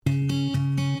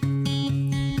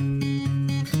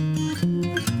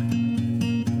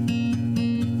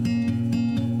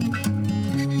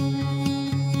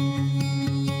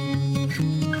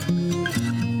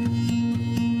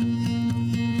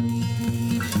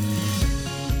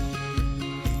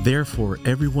Therefore,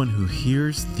 everyone who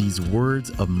hears these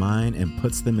words of mine and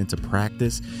puts them into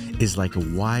practice is like a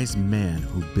wise man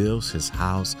who builds his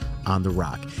house on the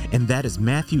rock. And that is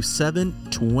Matthew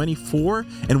 7:24.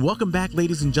 And welcome back,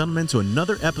 ladies and gentlemen, to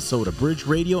another episode of Bridge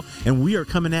Radio. And we are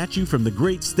coming at you from the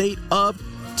great state of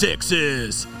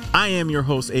Texas. I am your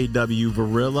host, A.W.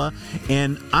 Varilla,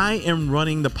 and I am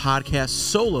running the podcast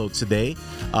solo today.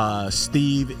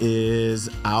 Steve is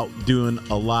out doing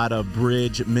a lot of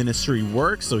bridge ministry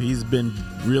work, so he's been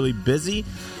really busy.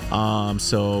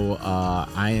 So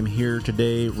I am here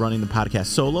today running the podcast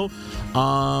solo.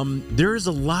 There's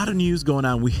a lot of news going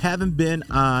on. We haven't been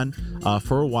on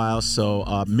for a while,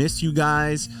 so miss you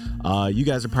guys. You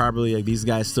guys are probably like, these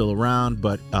guys still around,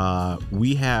 but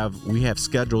we have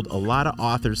scheduled a lot of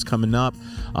authors coming up.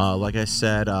 Like I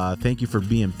said, thank you for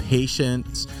being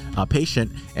patient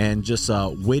and just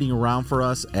waiting around for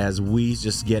us as we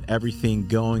just get everything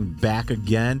going back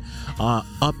again.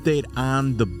 Update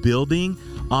on the building.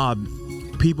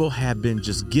 People have been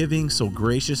just giving so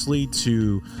graciously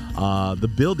to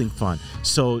the building fund.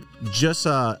 So just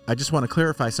I just want to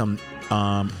clarify something.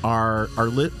 To our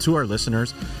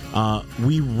listeners,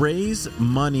 we raise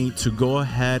money to go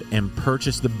ahead and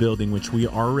purchase the building, which we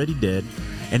already did.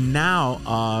 And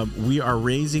now we are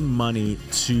raising money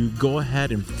to go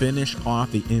ahead and finish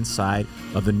off the inside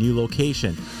of the new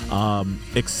location.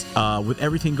 With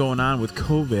everything going on with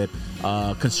COVID,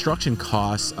 construction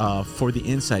costs for the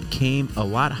inside came a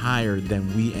lot higher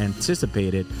than we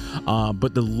anticipated.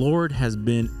 But the Lord has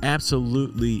been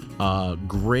absolutely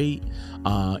great.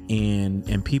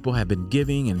 And people have been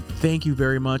giving, and thank you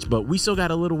very much. But we still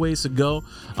got a little ways to go.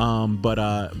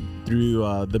 But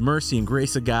through the mercy and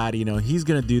grace of God, He's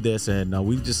going to do this, and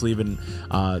we just leave it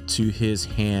to His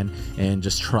hand and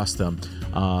just trust Him.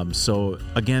 So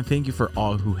again, thank you for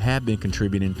all who have been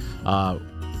contributing.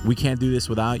 We can't do this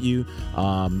without you,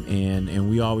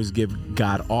 and we always give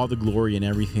God all the glory in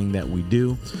everything that we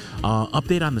do.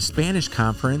 Update on the Spanish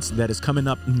conference that is coming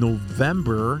up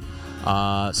November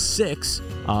 6.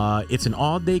 It's an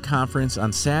all-day conference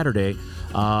on Saturday.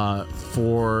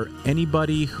 For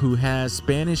anybody who has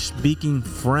Spanish-speaking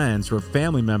friends or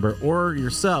family member or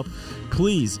yourself,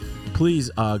 please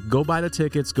go buy the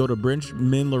tickets. Go to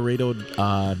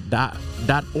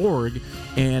bridgeminlaredo.org,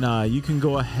 and you can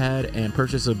go ahead and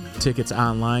purchase the tickets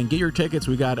online. Get your tickets.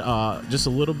 We got just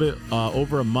a little bit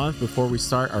over a month before we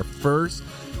start our first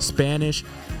Spanish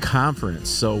conference,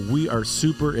 so we are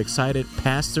super excited.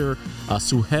 Pastor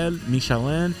Suhel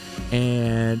Michelin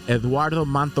and Eduardo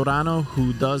Mantorano,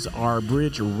 who does our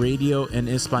Bridge Radio in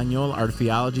Espanol, our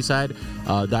theology side.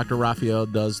 Dr. Raphael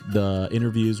does the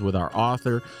interviews with our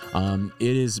author.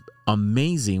 It is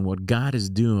amazing what God is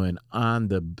doing on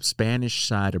the Spanish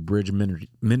side of Bridge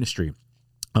Ministry.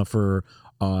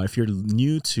 If you're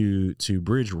new to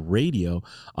Bridge Radio,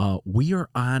 we are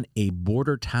on a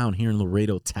border town here in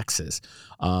Laredo, Texas.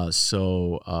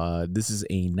 So this is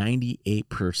a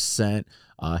 98%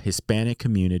 Hispanic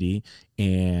community.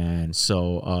 And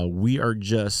so we are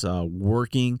just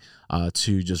working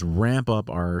to just ramp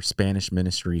up our Spanish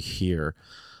ministry here.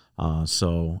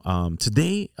 So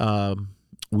today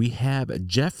we have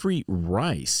Jeffrey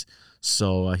Rice.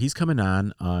 So he's coming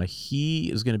on.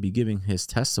 He is going to be giving his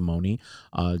testimony.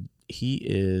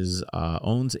 He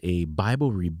owns a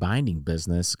Bible rebinding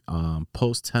business,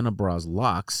 Post Tenebras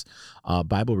Lux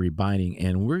Bible rebinding,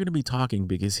 and we're going to be talking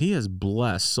because he has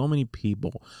blessed so many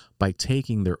people by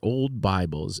taking their old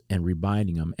Bibles and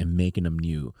rebinding them and making them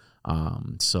new.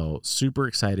 So super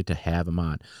excited to have him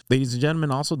on. Ladies and gentlemen,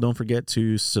 also don't forget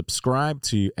to subscribe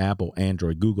to Apple,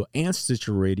 Android, Google, and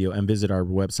Stitcher Radio, and visit our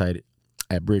website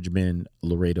at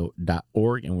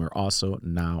bridgeminlaredo.org, and we're also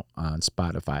now on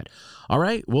Spotify. All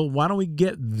right, well, why don't we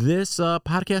get this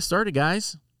podcast started,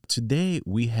 guys? Today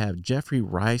we have Jeffrey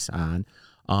Rice on.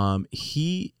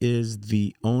 He is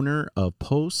the owner of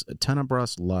Post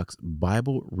Tenebras Lux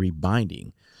Bible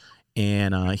Rebinding,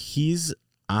 and he's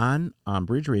on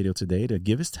Bridge Radio today to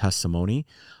give his testimony,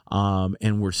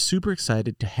 and we're super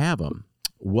excited to have him.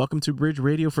 Welcome to Bridge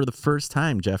Radio for the first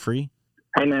time, Jeffrey.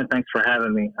 Hey, man, thanks for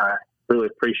having me. Really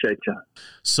appreciate you.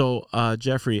 So,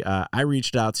 Jeffrey, I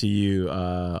reached out to you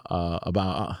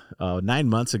about 9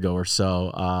 months ago or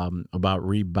so about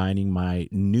rebinding my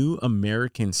New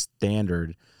American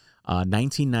Standard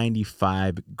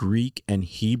 1995 Greek and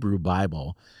Hebrew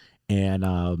Bible.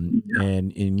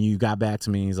 And you got back to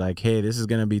me. He's like, hey, this is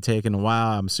going to be taking a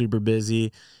while. I'm super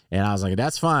busy. And I was like,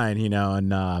 that's fine,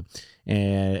 and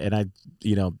I,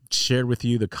 shared with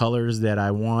you the colors that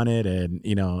I wanted. And,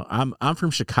 I'm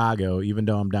from Chicago, even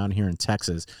though I'm down here in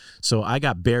Texas. So I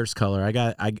got Bears color.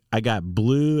 I got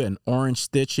blue and orange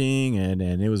stitching, and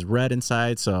it was red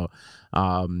inside. So,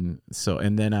 and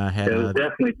then I had, it was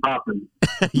definitely popping.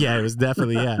 yeah, it was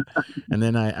definitely, yeah. And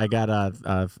then I got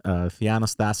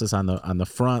Theanastasis on the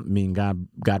front, meaning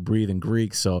God breathed in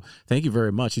Greek. So thank you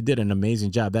very much. You did an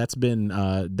amazing job. That's been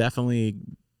definitely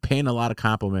paying a lot of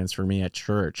compliments for me at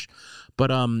church.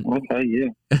 But Okay, yeah.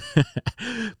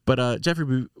 but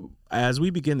Jeffrey, as we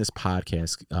begin this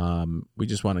podcast, we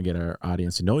just want to get our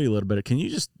audience to know you a little bit. Can you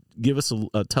just give us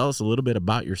tell us a little bit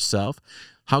about yourself,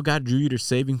 how God drew you to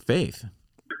saving faith?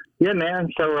 Yeah, man.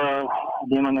 So,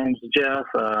 again, my name's Jeff.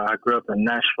 I grew up in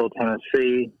Nashville,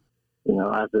 Tennessee.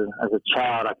 As a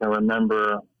child, I can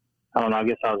remember. I don't know. I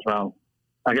guess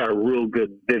I got a real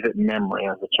good, vivid memory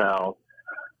as a child.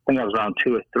 I think I was around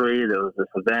 2 or 3. There was this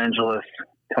evangelist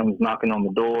comes knocking on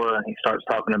the door, and he starts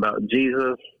talking about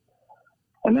Jesus.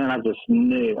 And then I just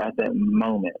knew at that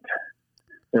moment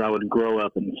that I would grow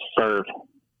up and serve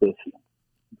this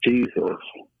Jesus.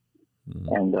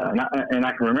 And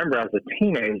I can remember as a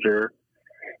teenager,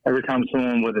 every time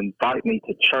someone would invite me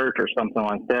to church or something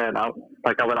like that, I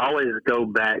would always go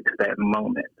back to that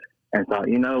moment and thought,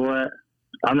 you know what?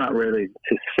 I'm not ready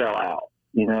to sell out.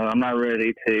 I'm not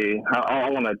ready to. I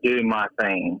want to do my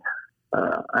thing.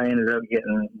 I ended up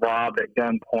getting robbed at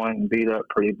gunpoint and beat up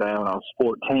pretty bad when I was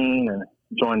 14, and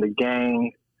joined the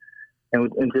gang and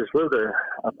just lived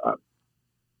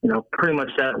pretty much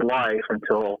that life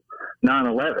until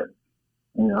 9/11.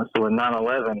 So when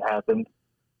 9/11 happened,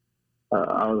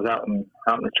 I was out in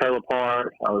the trailer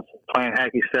park. I was playing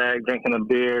hacky sack, drinking a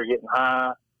beer, getting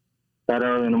high that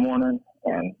early in the morning,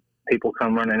 and people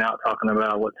come running out talking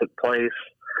about what took place.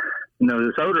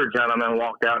 This older gentleman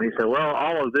walked out and he said, "Well,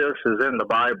 all of this is in the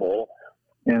Bible."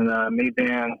 And me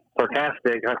being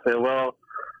sarcastic, I said, "Well,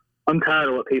 I'm tired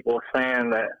of what people are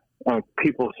saying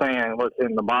saying what's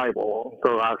in the Bible."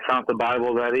 So I found the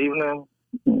Bible that evening,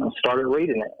 started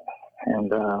reading it.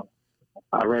 And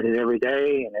I read it every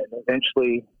day, and it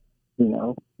eventually,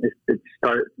 it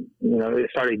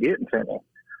started getting to me.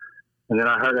 And then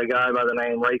I heard a guy by the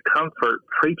name Ray Comfort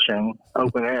preaching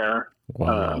open air.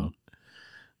 Wow.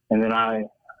 And then I,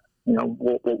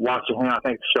 watching him, I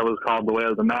think the show was called The Way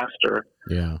of the Master.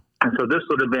 Yeah. And so this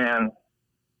would have been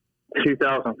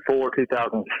 2004,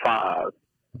 2005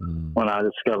 when I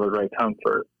discovered Ray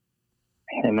Comfort.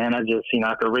 And man, I just,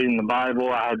 after reading the Bible,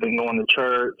 I had been going to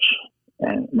church,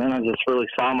 and man, I just really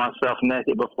saw myself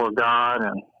naked before God,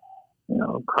 and,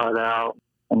 cried out,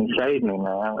 and He saved me,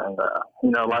 man. And,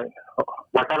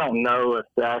 like I don't know if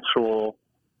the actual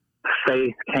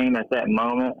faith came at that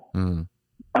moment.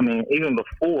 I mean, even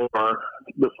before that,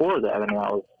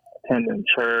 I was attending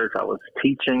church, I was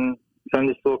teaching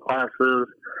Sunday school classes,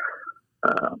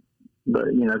 but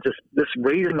just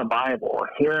reading the Bible,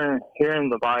 hearing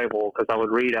the Bible, because I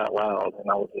would read out loud, and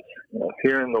I was just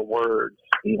hearing the words.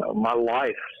 My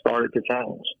life started to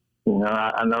change.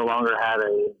 I no longer had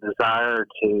a desire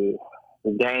to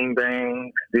gain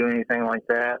things, do anything like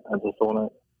that. I just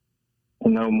wanted to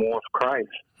know more of Christ.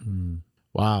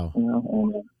 Wow.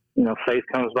 Faith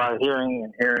comes by hearing,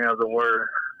 and hearing of the word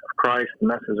of Christ, the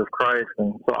message of Christ,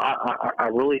 and so I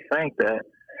really think that.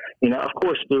 Of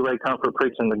course, through Ray Comfort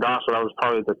preaching the gospel, that was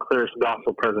probably the clearest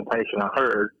gospel presentation I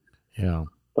heard. Yeah.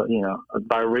 But,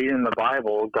 by reading the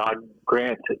Bible, God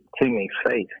granted to me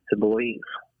faith to believe.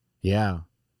 Yeah.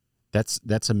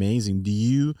 That's amazing. Do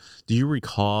you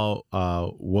recall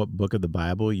what book of the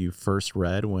Bible you first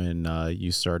read when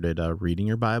you started reading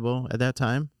your Bible at that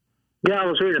time? Yeah, I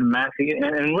was reading Matthew.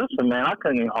 And listen, man, I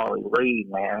couldn't even hardly read,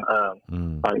 man.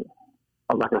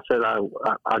 Like I said,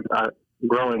 I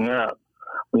growing up,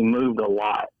 we moved a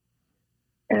lot,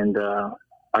 and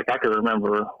I could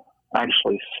remember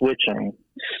actually switching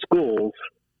schools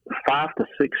 5 to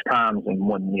 6 times in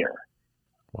 1 year.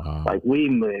 Wow! We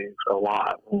moved a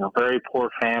lot. Very poor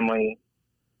family,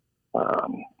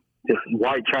 just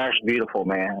white trash, beautiful,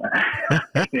 man.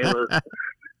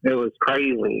 it was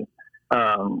crazy.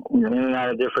 In and out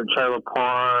of different trailer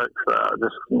parks,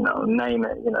 just name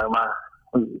it.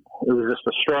 It was just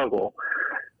a struggle,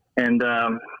 and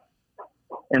I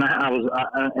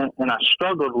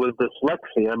struggled with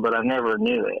dyslexia, but I never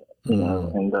knew it,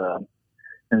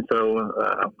 and so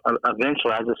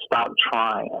eventually I just stopped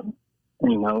trying,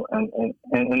 and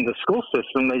in the school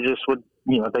system they just would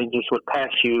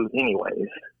pass you anyways,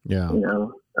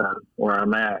 where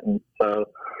I'm at, and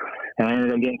I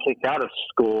ended up getting kicked out of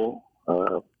school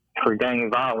for gang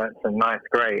violence in 9th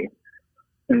grade,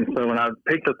 And so when I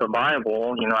picked up the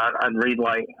Bible, I'd read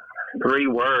like 3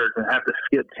 words and have to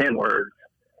skip 10 words.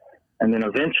 And then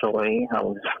eventually I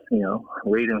was,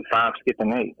 reading 5,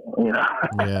 skipping 8,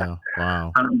 Yeah.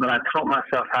 Wow. But I taught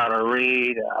myself how to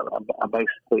read. I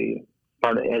basically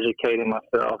started educating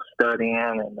myself,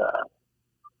 studying,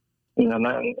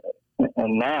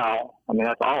 and now,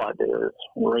 that's all I do is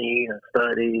read and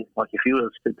study. Like if you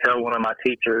was to tell one of my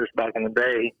teachers back in the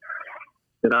day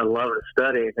that I love to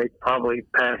study, they'd probably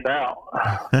pass out.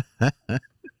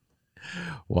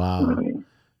 Wow.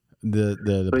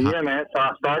 But yeah, man. So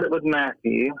I started with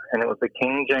Matthew, and it was the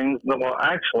King James. Well,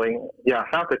 actually, I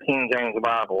found the King James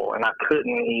Bible, and I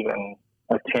couldn't even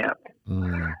attempt.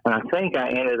 And I think I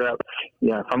ended up,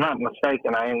 if I'm not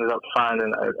mistaken, I ended up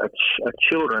finding a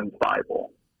children's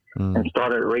Bible and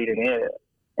started reading it.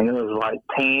 And it was like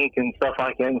pink and stuff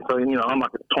like that. And so, I'm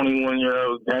like a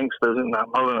 21-year-old gangster, and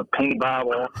I'm holding a pink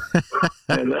Bible.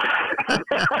 And,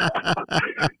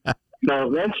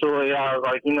 so eventually I was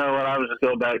like, you know what, I would just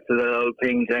go back to the old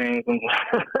King James.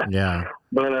 Yeah.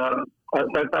 But I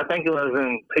think it was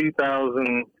in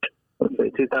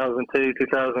 2002,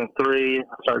 2003, I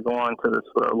started going to this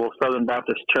little Southern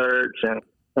Baptist church, and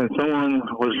someone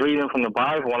was reading from the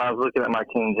Bible, and I was looking at my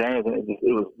King James, and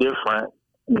it was different.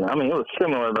 It was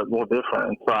similar, but more different.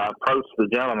 And so I approached the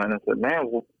gentleman and said, man,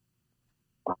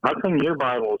 how come your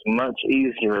Bible is much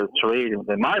easier to read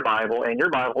than my Bible, and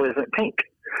your Bible isn't pink?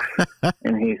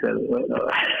 And he said,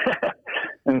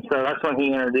 and so that's when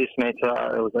he introduced me to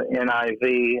it was an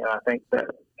NIV, and I think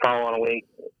that following week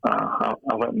I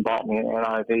went and bought me an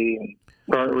NIV and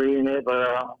started reading it.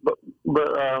 But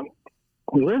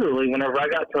literally, whenever I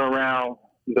got to around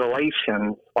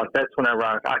Galatians, like that's whenever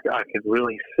I could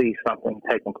really see something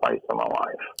taking place in my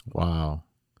life. Wow,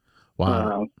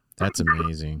 that's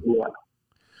amazing.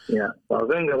 Yeah. So I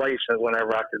was in Galatians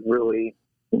whenever I could really,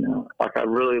 like I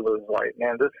really was like,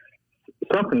 man,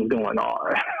 something's going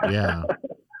on. Yeah.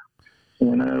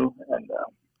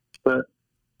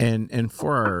 And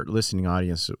for our listening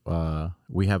audience,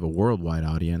 we have a worldwide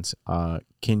audience.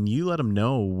 Can you let them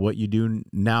know what you do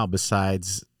now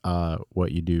besides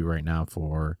what you do right now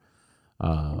for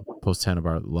Post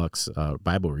Tenebras Lux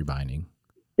Bible Rebinding?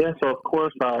 Yeah, so of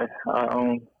course I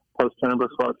own Post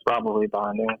Tenebras Lux Bible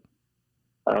Rebinding.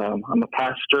 I'm a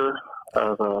pastor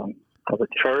of a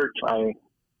church. I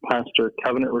pastor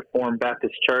Covenant Reformed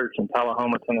Baptist Church in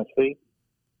Tullahoma, Tennessee,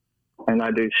 and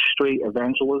I do street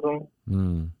evangelism.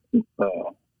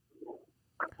 So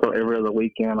every other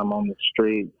weekend I'm on the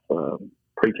streets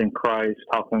preaching Christ,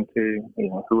 talking to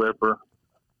whoever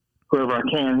I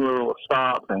can, whoever will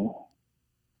stop.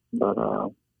 But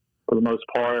for the most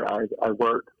part, I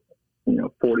work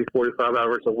 40, 45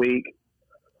 hours a week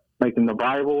making the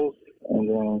Bibles, and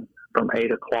then from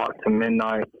 8 o'clock to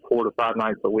midnight, 4 to 5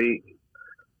 nights a week,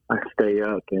 I stay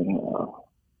up and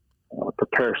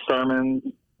prepare sermons,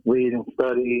 read and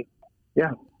study.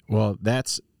 Yeah. Well,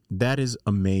 that is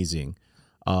amazing.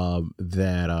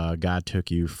 That God took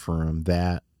you from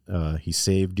that. He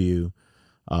saved you,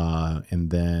 and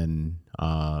then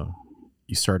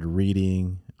you started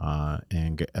reading,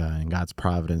 and God's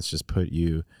providence just put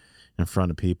you in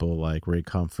front of people like Ray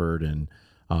Comfort, and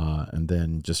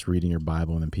then just reading your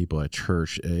Bible, and then people at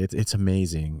church. It's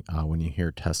amazing when you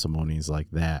hear testimonies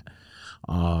like that,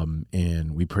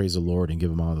 and we praise the Lord and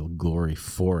give Him all the glory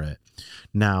for it.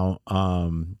 Now,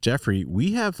 Jeffrey,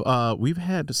 we've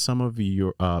had some of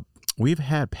your we've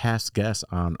had past guests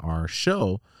on our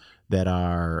show that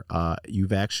are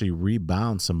you've actually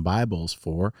rebound some Bibles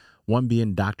for. One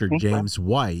being Dr. James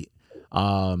White.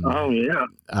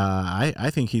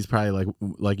 I think he's probably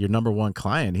like your number one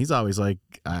client. He's always like,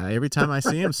 every time I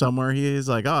see him somewhere, he is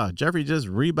like, oh, Jeffrey just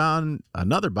rebound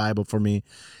another Bible for me.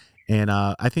 And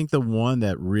I think the one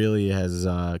that really has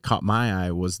caught my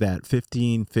eye was that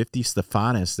 1550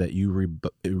 Stephanus that you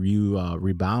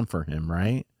rebound for him,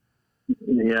 right?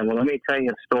 Yeah, well, let me tell you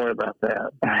a story about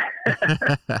that.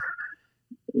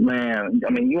 Man,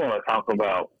 you want to talk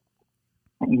about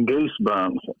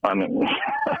goosebumps.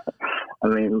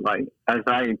 Like as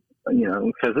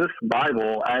because this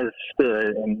Bible, as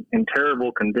stood in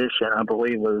terrible condition, I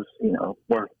believe was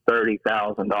worth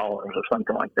 $30,000 or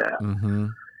something like that. Mm-hmm.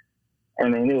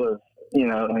 It was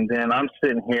and then I'm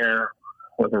sitting here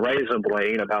with a razor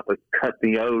blade about to cut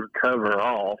the old cover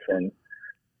off, and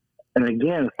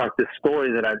again, it's like the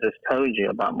story that I just told you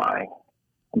about my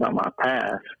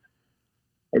past.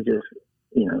 It just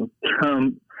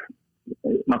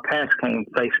my past came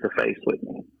face to face with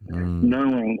me,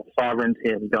 knowing the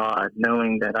sovereignty of God,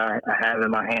 knowing that I have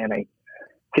in my hand a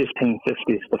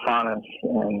 1550 Stephanus,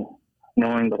 and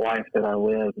knowing the life that I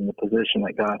live and the position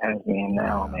that God has me in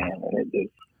now, man.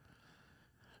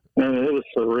 And it was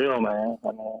surreal, man.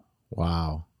 I mean,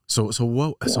 wow. So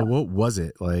what was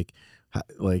it like?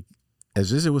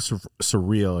 As if it was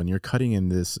surreal, and you're cutting in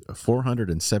this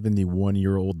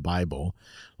 471-year-old Bible,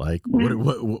 like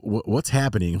what's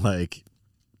happening? Like,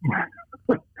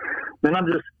 then I'm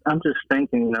just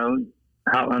thinking, you know,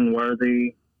 how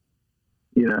unworthy,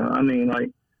 you know. I mean,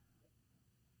 like,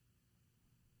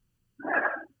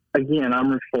 again,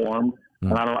 I'm Reformed,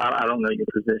 and I don't know your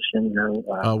position, you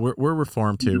know. We're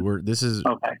Reformed too. This is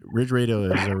okay. Ridge Radio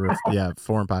is a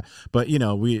Foreign Pie, but you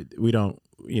know we don't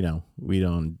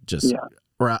just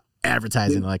we're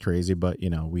advertising like crazy, but you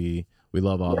know we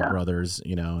love all the brothers,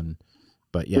 you know,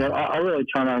 but I really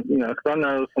try not, you know, because I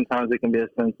know sometimes it can be a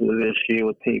sensitive issue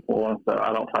with people, and so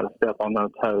I don't try to step on their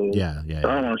toes. So I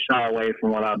don't want to shy away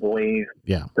from what I believe.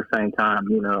 Yeah. At the same time,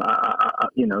 you know, I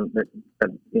you know that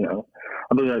you know,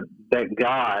 I believe that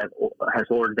God has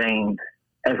ordained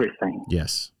everything.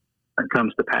 Yes. That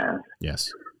comes to pass.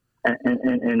 Yes.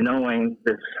 And knowing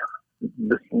this,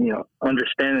 you know,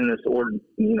 understanding this,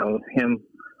 you know, Him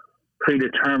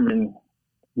predetermining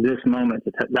this moment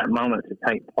that moment to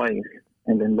take place.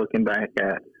 And then looking back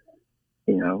at,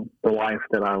 you know, the life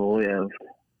that I lived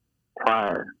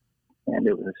prior, and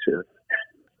it was just,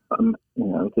 you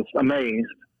know, just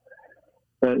amazed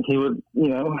that He would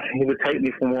take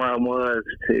me from where I was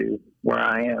to where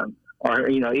I am, or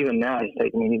you know, even now He's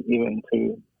taking me even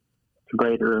to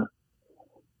greater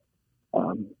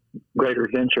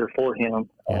venture for Him.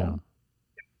 Yeah.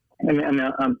 I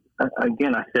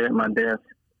I sit at my desk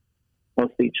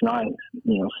most each night,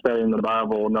 you know, studying the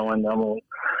Bible, knowing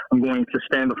I'm going to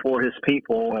stand before His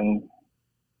people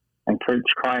and preach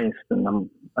Christ, and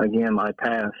my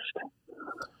past,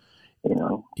 you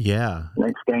know. Yeah.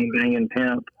 Next gang banging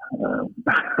pimp.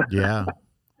 Yeah.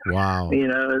 Wow. You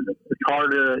know, it's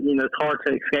hard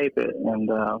to escape it, and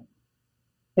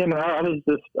man, I was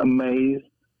just amazed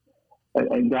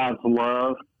at God's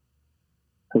love,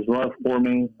 His love for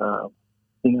me.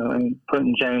 You know, and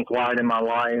putting James White in my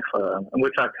life,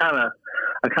 which I kind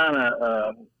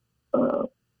of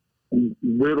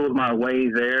riddled my way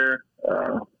there.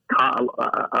 I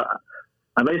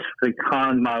basically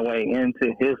conned my way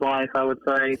into his life, I would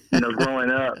say. You know, growing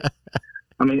up.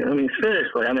 I mean,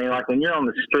 seriously. I mean, like when you're on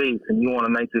the streets and you want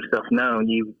to make yourself known,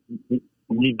 you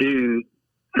do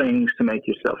things to make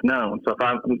yourself known. So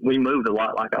we moved a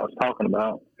lot, like I was talking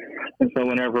about, and so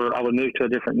whenever I would move to a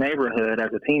different neighborhood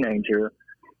as a teenager,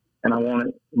 and I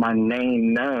wanted my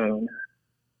name known,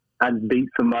 I'd beat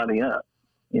somebody up.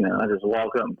 You know, I just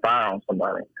walk up and fire on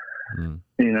somebody.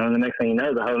 You know, and the next thing you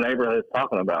know, the whole neighborhood's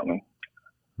talking about me.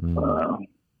 And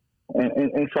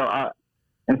so I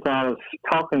was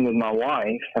talking with my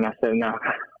wife, and I said, now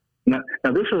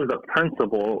this was the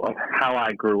principle of how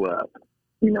I grew up.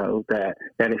 You know, that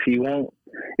if you want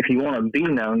to be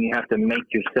known, you have to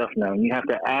make yourself known. You have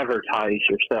to advertise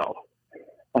yourself.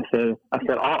 I said,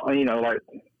 you know, like,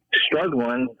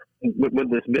 struggling with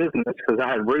this business because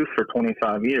I had roofed for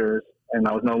 25 years and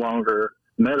I was no longer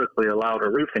medically allowed to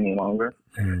roof any longer.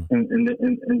 And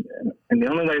the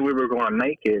only way we were going to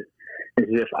make it is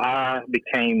if I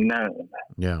became known.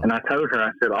 Yeah. And I told her,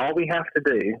 I said, all we have to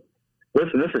do,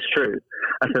 listen, this is true.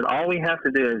 I said, all we have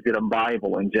to do is get a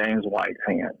Bible in James White's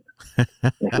hand.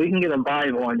 If we can get a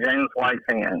Bible in James White's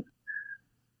hand,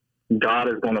 God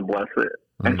is going to bless it.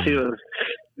 And she was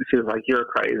like, you're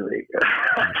crazy.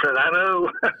 I said, I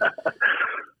know.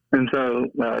 And so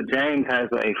James has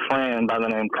a friend by the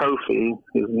name Kofi,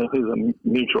 who's a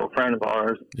mutual friend of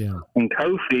ours. Yeah. And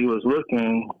Kofi was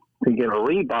looking to get a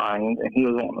rebind, and he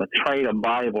was wanting to trade a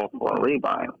Bible for a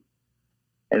rebind.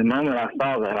 And the moment I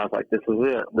saw that, I was like, this is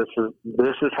it.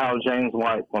 This is how James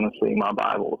White's going to see my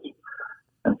Bibles.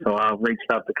 And so I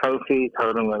reached out to Kofi,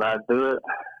 told him that I'd do it.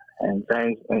 And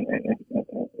James,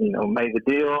 you know, made the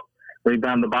deal,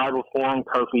 rebound the Bible for him.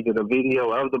 Kofi did a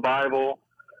video of the Bible.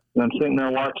 And I'm sitting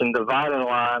there watching Dividing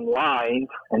Line live,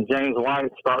 and James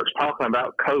White starts talking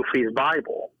about Kofi's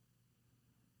Bible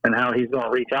and how he's going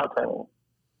to reach out to me.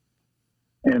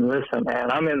 And listen, man,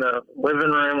 I'm in the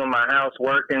living room of my house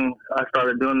working. I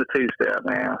started doing the two-step,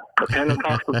 man, the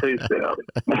Pentecostal two-step.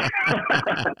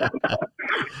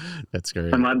 That's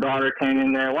great. And my daughter came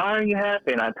in there, why are you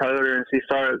happy? And I told her, and she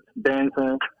started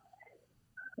dancing.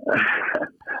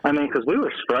 I mean, because we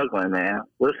were struggling, man.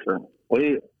 Listen,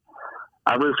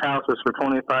 I roofed houses for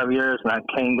 25 years, and I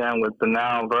came down with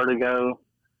denial vertigo.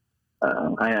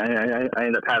 I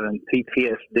ended up having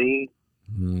PTSD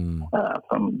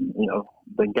from, you know,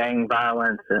 the gang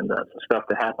violence and some stuff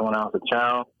that happened when I was a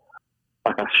child.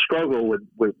 I struggle with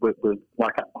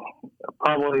like,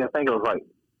 probably, I think it was like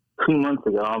 2 months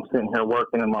ago, I'm sitting here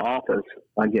working in my office.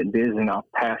 I get dizzy and I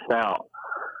pass out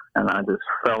and I just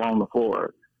fell on the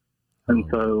floor. And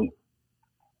so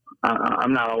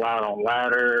I'm not allowed on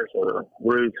ladders or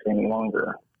roofs any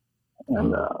longer.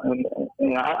 And,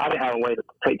 I didn't have a way to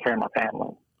take care of my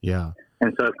family. Yeah.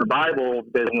 And so if the Bible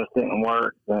business didn't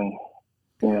work, then,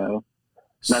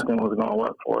 nothing was going to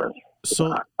work for us.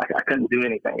 So I couldn't do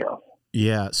anything else.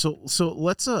 Yeah, so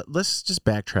let's just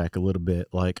backtrack a little bit.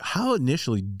 Like, how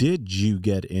initially did you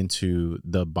get into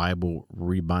the Bible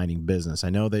rebinding business? I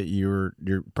know that you're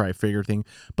probably figure thing,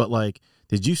 but like,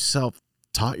 did you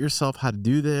taught yourself how to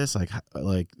do this?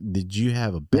 Like did you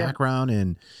have a background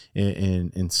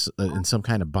in some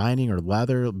kind of binding or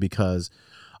leather? Because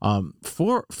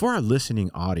for our listening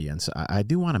audience, I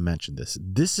do want to mention this.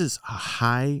 This is a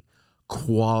high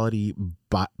quality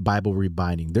Bible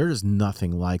rebinding. There is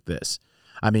nothing like this.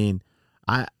 I mean,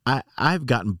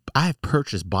 I've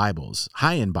purchased Bibles,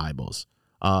 high-end Bibles,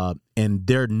 and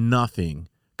they're nothing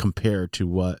compared to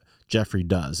what Jeffrey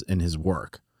does in his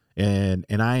work. And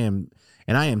I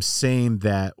am saying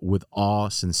that with all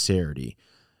sincerity,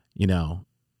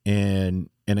 and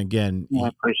again, I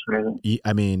appreciate it.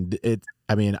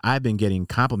 I mean, I've been getting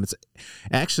compliments.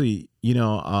 Actually,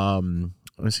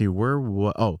 let's see,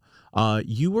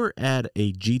 you were at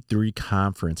a G3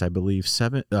 conference, I believe,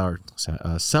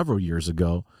 several years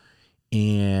ago,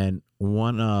 and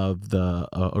one of the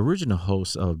original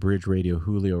hosts of Bridge Radio,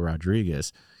 Julio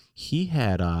Rodriguez,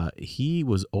 he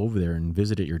was over there and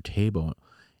visited your table,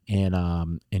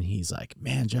 and he's like,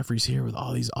 "Man, Jeffrey's here with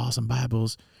all these awesome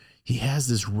Bibles. He has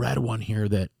this red one here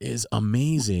that is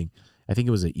amazing." I think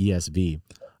it was an ESV.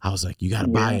 I was like, "You got to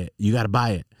buy it. You got to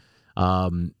buy it."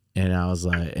 And I was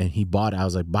like, and he bought it. I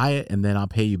was like, "Buy it, and then I'll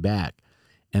pay you back."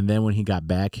 And then when he got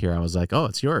back here, I was like, "Oh,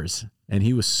 it's yours." And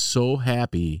he was so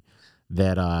happy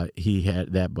that he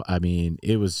had that. I mean,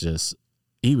 he was just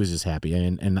happy.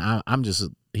 And I'm just,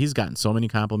 he's gotten so many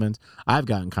compliments. I've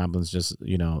gotten compliments just,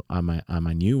 on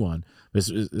my new one.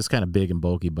 It's kind of big and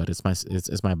bulky, but it's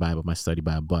my Bible, my study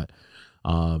Bible. But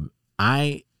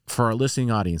for our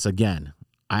listening audience, again,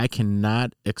 I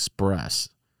cannot express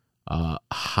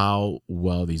how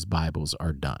well these Bibles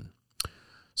are done.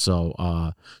 So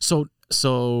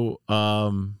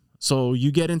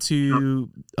you get into,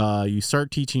 you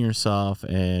start teaching yourself,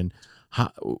 and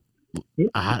basically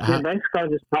I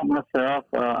just taught myself.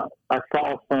 I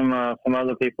saw some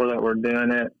other people that were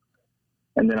doing it,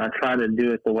 and then I tried to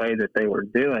do it the way that they were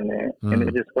doing it, and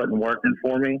it just wasn't working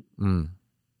for me. And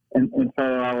so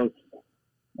I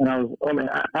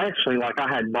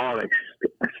had bought a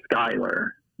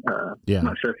Skylar. I'm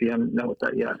not sure if you know what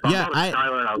that. So I bought a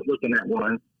Skylar, and I was looking at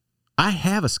one. I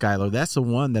have a Skylar. That's the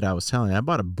one that I was telling you. I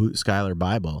bought a Boot Skylar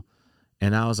Bible,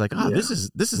 and I was like, this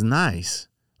is nice.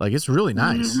 Like, it's really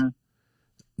nice. Mm-hmm.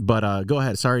 But go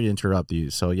ahead. Sorry to interrupt you.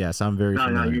 So yes, I'm very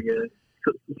familiar. No, you're good.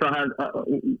 So I had,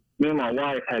 me and my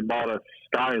wife had bought a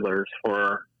Skylars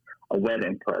for a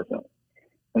wedding present.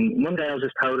 And one day I was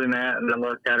just holding that, and I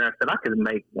looked at her. I said, "I could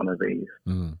make one of these."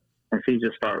 And she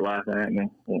just started laughing at me,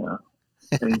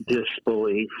 in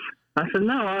disbelief. I said,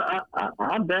 "No,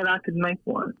 I bet I could make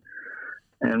one."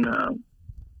 And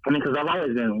because I've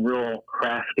always been real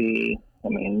crafty. I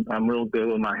mean, I'm real good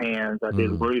with my hands. I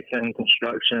did roofing,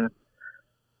 construction,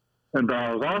 but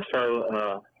I was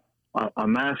also a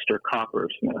master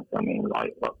coppersmith. I mean,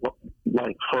 like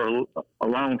for a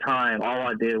long time, all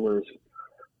I did was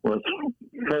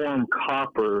form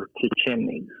copper to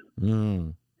chimneys.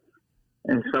 And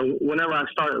so whenever I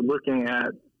started looking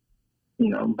at,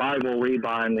 Bible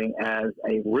rebinding as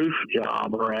a roof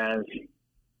job, or as,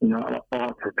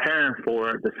 or preparing for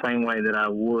it the same way that I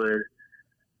would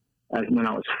as when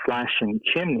I was flashing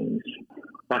chimneys,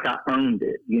 like I owned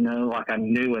it, like I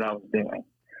knew what I was doing.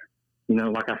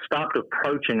 Like I stopped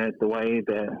approaching it the way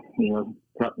that, you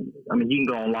can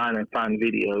go online and find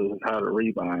videos of how to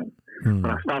rebind.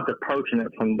 But I stopped approaching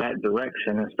it from that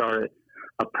direction and started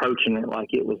approaching it like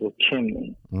it was a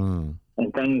chimney.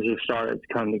 And things just started to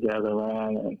come together,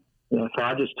 man. And, so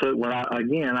I just took I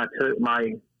took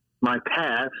my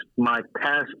past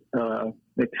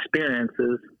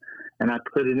experiences, and I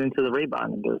put it into the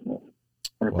rebinding business.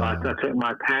 And so I took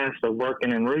my past of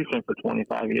working in roofing for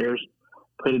 25 years,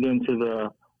 put it into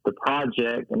the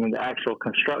project, the actual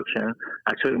construction.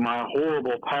 I took my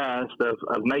horrible past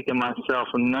of making myself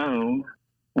known,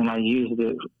 and I used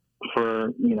it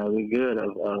for, the good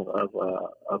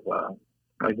of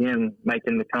again,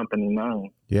 making the company known.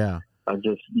 Yeah.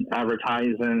 Just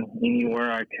advertising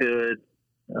anywhere I could,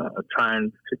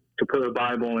 trying to put a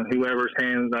Bible in whoever's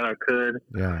hands that I could.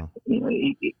 Yeah.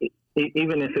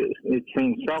 even if it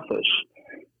seemed selfish,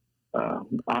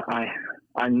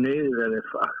 I knew that if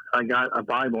I got a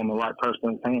Bible in the right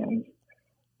person's hands,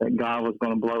 that God was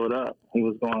going to blow it up. He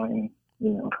was going,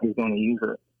 He's going to use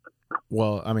it.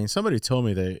 Well, I mean, somebody told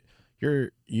me that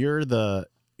you're the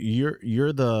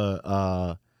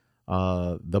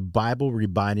Bible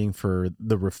rebinding for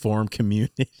the Reformed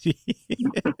community.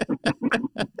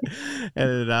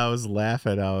 And I was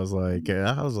laughing. I was like,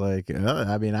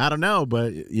 I mean, I don't know,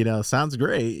 but sounds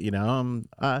great. I'm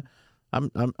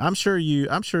sure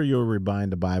you'll rebind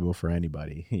the Bible for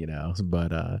anybody.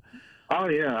 But oh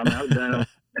yeah, I mean, I've done it.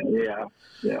 Yeah.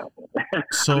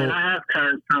 So I mean, I have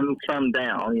turned some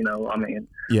down. I mean,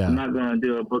 yeah, I'm not going to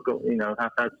do a book of.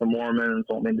 I've had some Mormons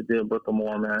want me to do a Book of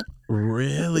Mormon.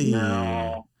 Really?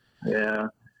 No. Yeah.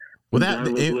 Well,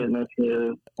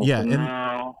 Witnesses. Yeah,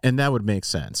 and that would make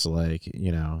sense. Like,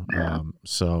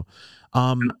 so.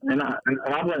 And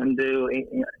I wouldn't do.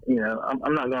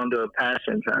 I'm not going to do a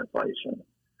Passion Translation.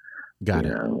 Got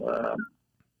it.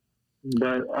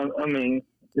 But I mean,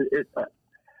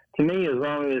 to me, as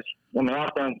long as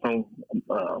I've done some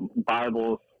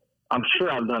Bibles. I'm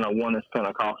sure I've done a Oneness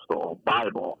Pentecostal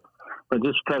Bible, but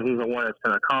just because he's a Oneness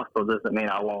Pentecostal doesn't mean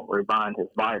I won't rebind his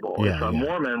Bible. Yeah, if a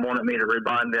Mormon wanted me to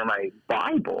rebind them a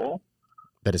Bible,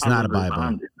 that is not a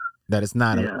Bible. That is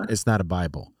not it's not a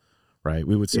Bible, right?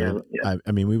 We would say. Yeah.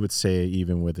 I mean, we would say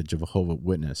even with a Jehovah's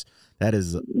Witness, that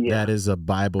is a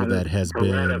Bible that has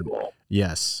been.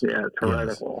 Yes. Yeah, it's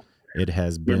heretical. Yes. It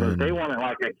has been. Yeah, but if they wanted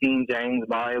like a King James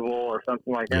Bible or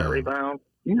something like that rebound,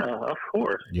 of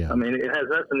course. Yeah. I mean, it has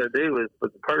nothing to do with the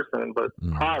person, but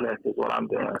product is what I'm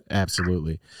doing.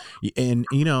 Absolutely. And,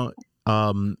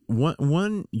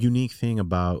 one unique thing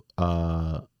about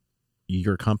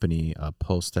your company,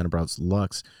 Post Tenebrae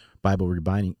Lux Bible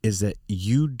Rebinding, is that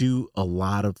you do a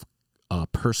lot of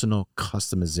personal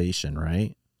customization,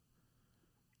 right?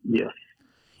 Yes.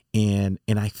 And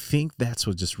I think that's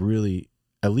what just really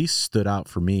at least stood out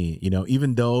for me,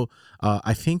 even though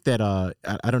I think that I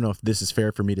don't know if this is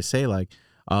fair for me to say, like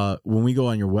when we go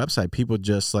on your website, people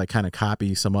just like kind of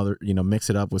copy some other,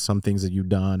 mix it up with some things that you've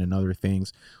done and other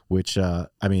things, which I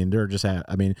mean, they're just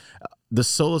the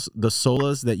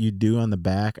solas that you do on the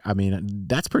back, I mean,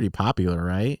 that's pretty popular,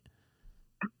 right?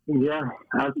 Yeah,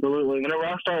 absolutely. Whenever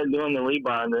I started doing the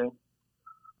rebinding,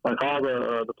 like all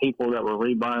the people that were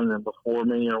rebinding before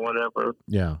me or whatever,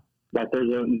 yeah. Like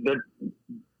there's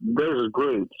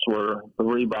groups where the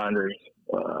rebinders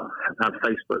have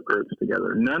Facebook groups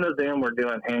together. None of them were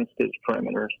doing hand stitch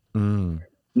perimeters. Mm.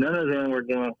 None of them were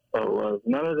doing solos.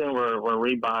 None of them were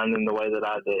rebinding the way that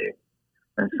I do.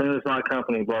 As soon as my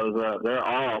company blows up, they're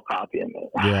all copying me.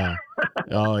 Yeah.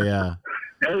 Oh yeah.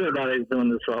 Everybody's doing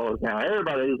the solos now.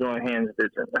 Everybody's doing hand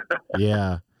stitching.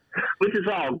 Yeah. Which is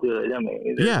all good. I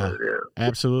mean,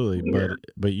 absolutely. Yeah.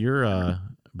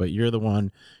 But you're the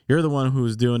one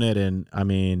who's doing it, and I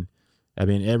mean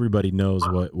everybody knows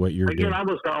what you're doing. Again, I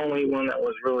was the only one that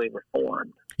was really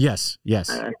reformed. Yes.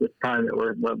 At the time that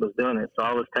was doing it, so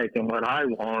I was taking what I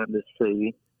wanted to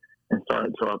see and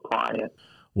started to apply it.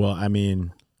 Well, I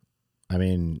mean,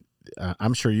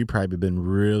 I'm sure you've probably been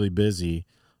really busy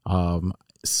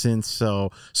since.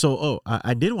 So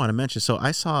I did want to mention. So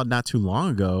I saw not too long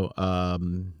ago.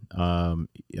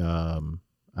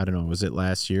 I don't know, was it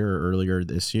last year or earlier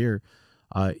this year?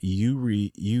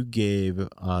 You gave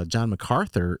John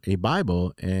MacArthur a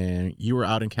Bible, and you were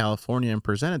out in California and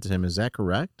presented to him. Is that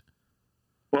correct?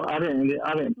 Well, I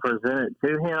didn't present it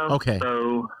to him. Okay.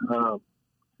 So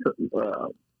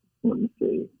let me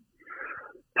see.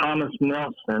 Thomas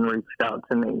Nelson reached out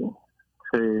to me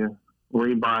to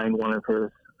rebind one of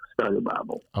his study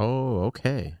Bibles. Oh,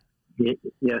 okay.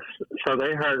 Yes. So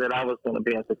they heard that I was going to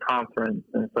be at the conference,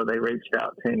 and so they reached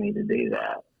out to me to do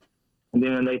that. And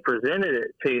then when they presented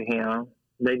it to him,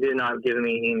 they did not give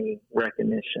me any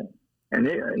recognition. And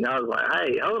I was like,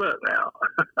 hey, hold up now.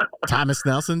 Thomas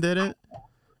Nelson did it?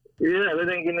 Yeah, they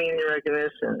didn't give me any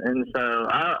recognition. And so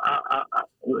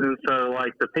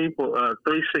like the people,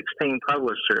 316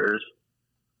 Publishers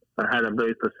had a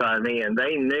booth beside me, and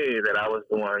they knew that I was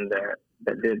the one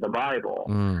that did the Bible.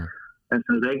 Mm. And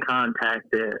so they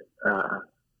contacted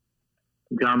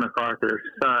John MacArthur's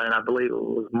son, I believe it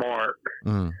was Mark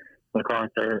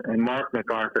MacArthur, and Mark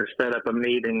MacArthur set up a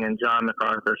meeting in John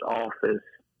MacArthur's office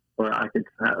where I could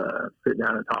sit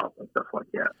down and talk and stuff like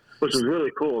that, which was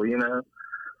really cool,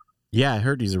 Yeah, I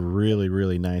heard he's a really,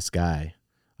 really nice guy.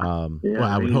 Well,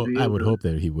 I would hope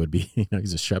that he would be.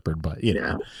 He's a shepherd, but he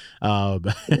was a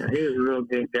real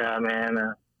good guy,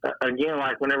 man. Again,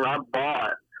 like whenever I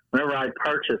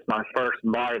purchased my first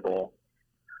Bible,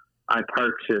 I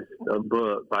purchased a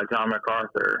book by John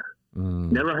MacArthur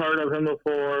Never heard of him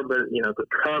before, but the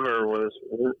cover was,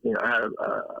 had,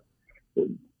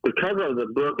 the cover of the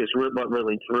book is what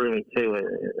really drew me to it.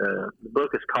 The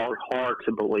book is called Hard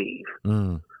to Believe,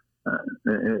 and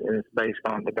it's based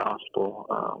on the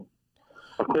gospel.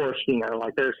 Of course,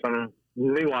 like there's some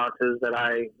nuances that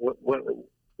I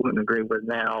wouldn't agree with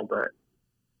now, but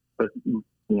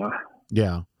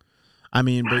Yeah. I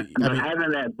mean, but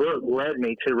having that book led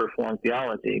me to Reformed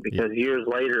theology, because years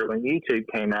later when YouTube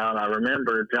came out, I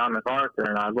remember John MacArthur,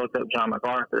 and I looked up John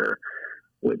MacArthur,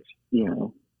 which,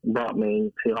 brought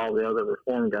me to all the other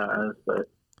Reformed guys. But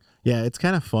yeah, it's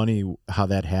kind of funny how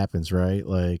that happens, right?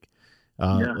 Like,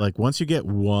 like once you get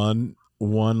one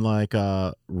like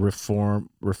reform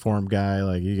guy,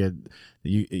 like you get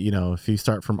if you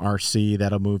start from RC,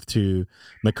 that'll move to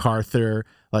MacArthur,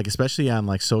 like especially on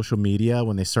like social media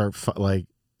when they start like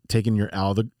taking your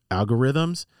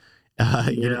algorithms,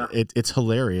 it's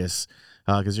hilarious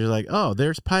because you're like, oh,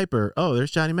 there's Piper, oh, there's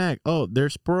Johnny Mac, oh,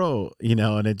 there's Sproul,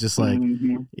 and it just like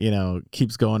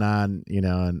keeps going on,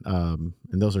 and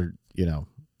those are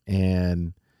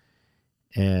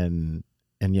and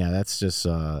yeah, that's just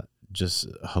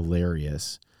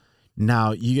hilarious.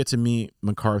 Now you get to meet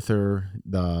MacArthur.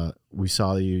 We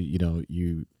saw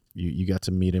you got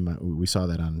to meet him. We saw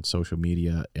that on social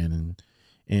media, and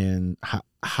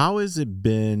how has it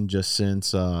been just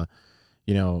since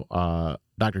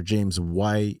Dr. James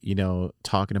White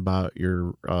talking about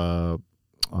your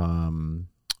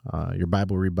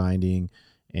Bible rebinding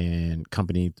and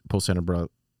company Post Center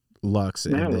Lux,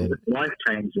 and then life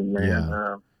changing,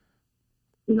 man.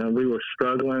 Yeah. We were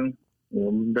struggling.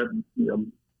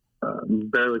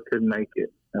 Barely could make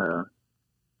it.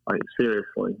 Like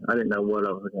seriously, I didn't know what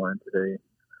I was going to do.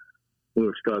 We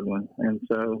were struggling, and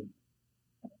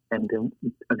then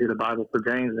I did a Bible for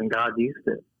James, and God used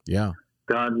it. Yeah,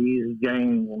 God used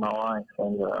James in my life,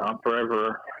 and I'm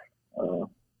forever.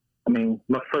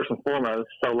 First and foremost,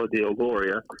 Solo Deo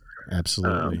Gloria.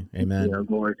 Absolutely, amen.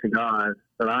 Glory to God.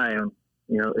 But I am,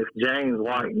 if James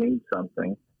White needs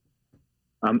something,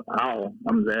 I'm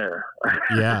there.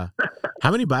 Yeah.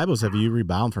 How many Bibles have you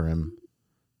rebound for him?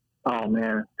 Oh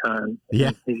man, tons.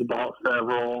 Yeah. He's bought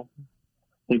several.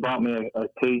 He bought me a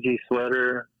Coogee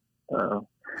sweater. You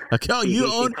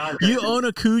own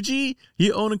a Coogee?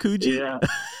 You own a Coogee? Yeah.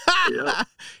 Yeah.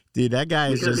 Dude, that guy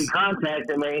is because just.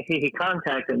 He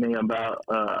contacted me about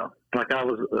like I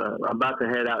was about to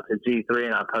head out to G3,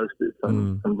 and I posted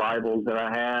some Bibles that I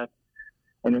had,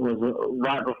 and it was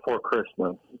right before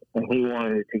Christmas, and he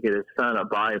wanted to get his son a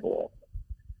Bible.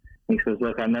 He says,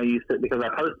 "Look, I know you said, because I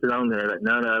posted on there that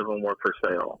none of them were for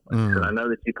sale. He said, I know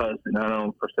that you posted none of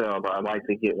them for sale, but I'd like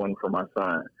to get one for my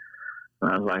son."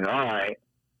 And I was like, "All right,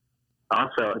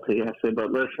 I'll sell it to you." I said,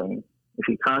 "But listen, if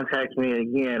you contact me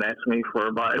again, ask me for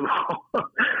a Bible."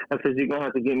 I said, "You're going to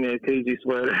have to give me a Coogee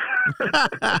sweater."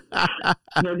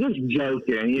 Just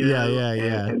joking. Yeah.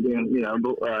 And then,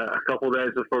 a couple of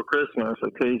days before Christmas, a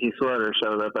Coogee sweater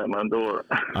showed up at my door.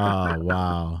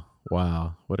 Oh,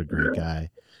 wow. What a great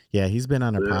guy. Yeah, he's been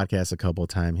on our podcast a couple of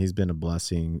times. He's been a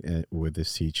blessing with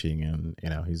his teaching, and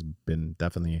he's been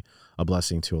definitely a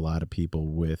blessing to a lot of people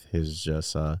with his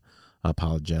just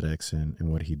apologetics and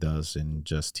what he does in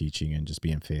just teaching and just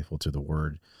being faithful to the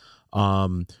word.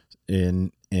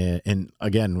 And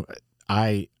again,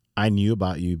 I knew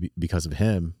about you because of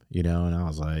him, and I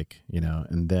was like,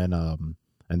 and then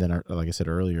like I said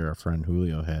earlier, our friend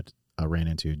Julio had ran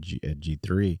into at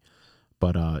G3.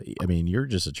 But you're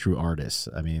just a true artist.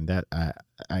 I appreciate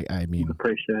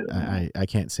it. I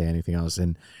can't say anything else.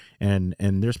 And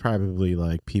there's probably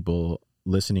like people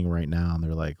listening right now, and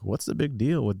they're like, "What's the big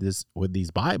deal with these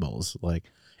Bibles?"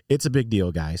 Like, it's a big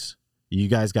deal, guys. You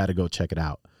guys got to go check it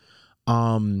out.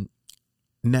 Now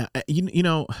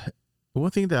one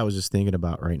thing that I was just thinking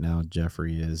about right now,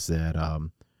 Jeffrey, is that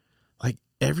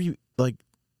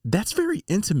that's very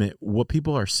intimate what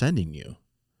people are sending you.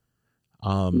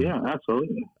 Yeah,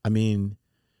 absolutely. I'm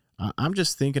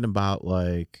just thinking about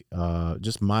like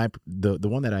just the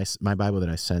one that my Bible that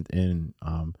I sent in,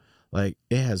 like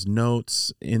it has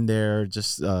notes in there,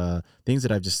 just things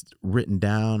that I've just written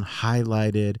down,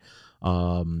 highlighted,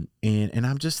 and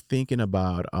I'm just thinking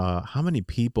about how many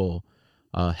people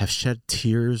have shed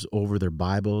tears over their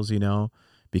Bibles,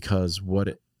 because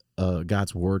what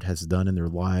God's word has done in their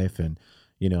life, and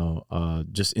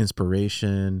just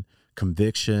inspiration,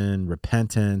 conviction,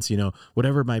 repentance,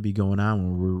 whatever might be going on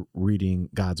when we're reading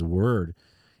God's word.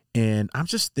 And I'm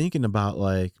just thinking about,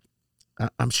 like,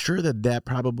 I'm sure that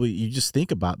probably, you just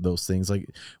think about those things. Like,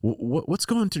 what's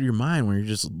going through your mind when you're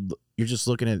just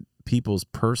looking at people's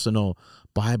personal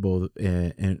Bible,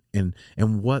 and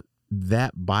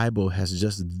that Bible has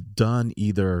just done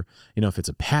either, if it's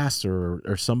a pastor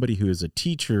or somebody who is a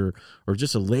teacher or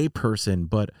just a lay person,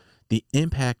 but the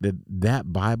impact that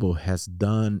that Bible has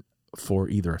done for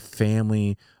either a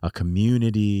family, a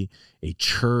community, a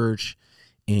church,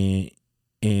 and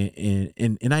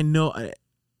I know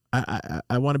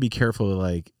I want to be careful,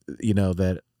 like,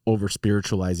 that over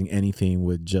spiritualizing anything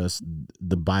with just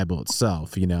the Bible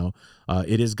itself.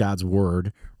 It is God's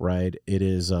word, right? It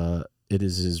is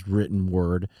His written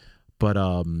word, but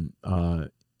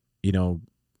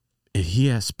He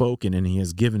has spoken and He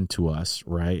has given to us,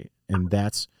 right? And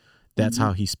that's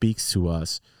how He speaks to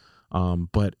us.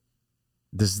 But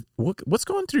what's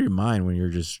going through your mind when you're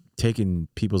just taking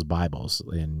people's Bibles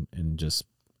and just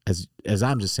as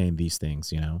I'm just saying these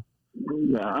things, Yeah,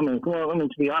 to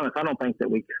be honest, I don't think that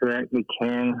we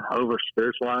can over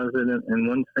spiritualize it in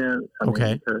one sense.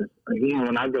 Okay. Because again,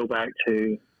 when I go back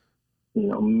to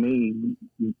me,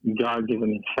 God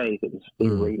giving me faith, it was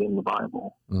still reading the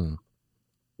Bible. I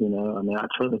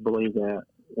truly believe that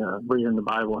reading the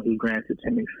Bible, He granted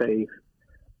to me faith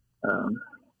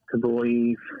to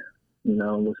believe.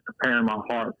 Was preparing my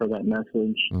heart for that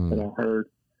message that I heard.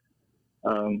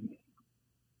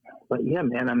 But yeah,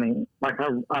 man,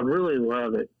 I really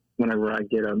love it whenever I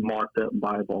get a marked up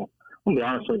Bible. I'll be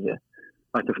honest with you.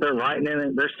 Like, if they're writing in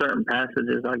it, there's certain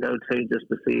passages I go to just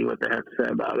to see what they have to say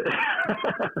about it.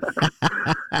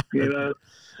 Yeah.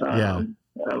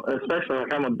 Especially,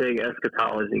 like, I'm a big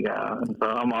eschatology guy, and so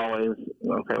I'm always,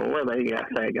 okay, well, what do they got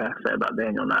to say about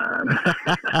Daniel 9?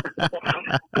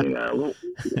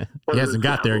 He hasn't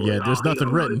got there yet. There's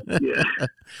nothing written. Yeah.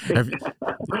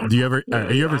 Are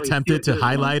you ever tempted to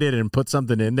highlight it and put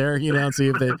something in there, and see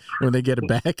if when they get it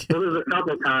back? Well, there's a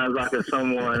couple of times, like, if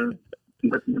someone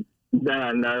that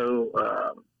I know,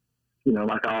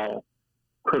 like, I'll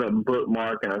put a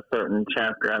bookmark in a certain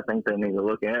chapter I think they need to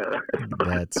look at.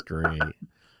 That's great.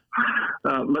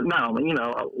 But no,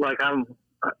 like,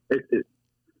 if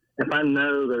I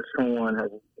know that someone has,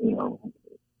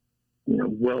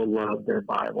 well loved their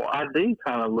Bible, I do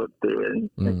kind of look through it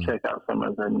and check out some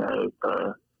of their notes.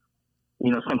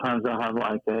 Sometimes they'll have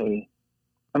like it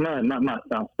might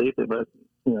sound stupid, but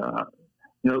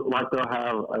like they'll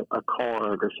have a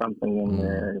card or something in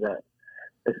there that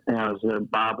has their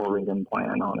Bible reading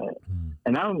plan on it.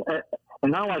 And I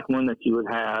like one that you would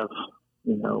have,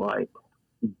 like,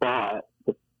 bought,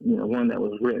 one that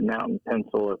was written out in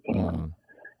pencil or pen,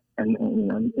 and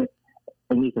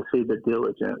you can see the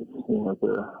diligence,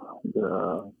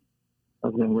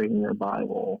 of them reading their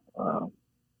Bible.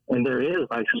 And there is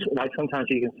like sometimes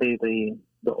you can see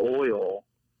the oil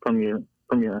from your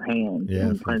hand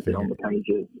printed on the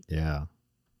pages. Yeah.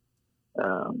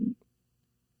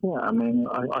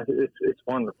 It's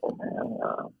wonderful, man.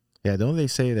 Yeah, don't they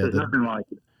say that? There's nothing like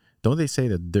it. Don't they say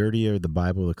the dirtier the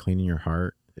Bible, the cleaner your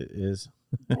heart is?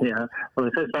 Yeah. Well,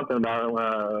 they say something about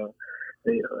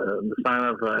the sign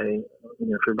of if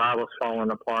your Bible's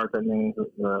falling apart, that means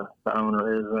that the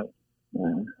owner isn't.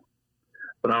 Yeah.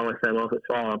 But I always say, well, if it's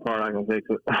falling apart, I can fix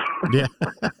it. Yeah.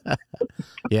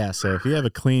 Yeah. So if you have a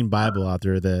clean Bible out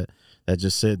there that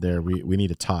just sit there, we need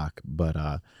to talk. But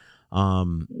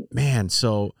man,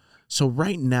 so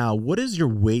right now, what is your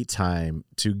wait time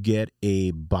to get a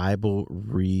Bible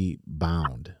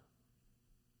rebound?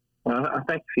 I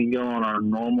think if you go on our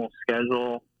normal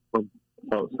schedule,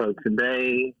 so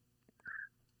today,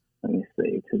 let me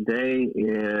see, today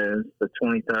is the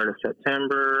 23rd of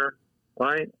September,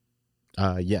 right?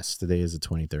 Yes, today is the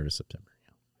 23rd of September.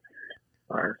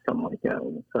 Or something like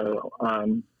that. So I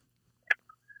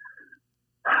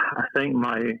think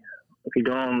if you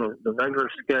go on the regular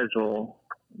schedule,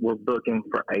 we're booking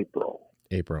for April.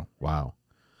 April. Wow.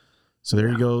 So there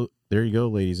you go. There you go,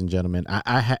 ladies and gentlemen.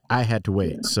 I had to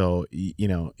wait. Yeah. So,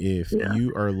 if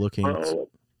you are looking.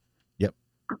 Yep.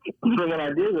 So when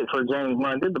I did it for James, when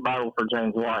I did the Bible for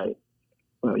James White,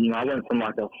 I went from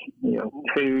like a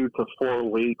 2 to 4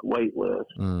 week wait list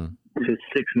to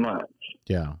 6 months.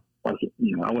 Yeah. Like,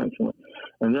 I went from it.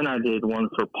 And then I did one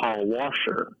for Paul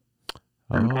Washer.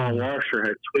 And Paul Washer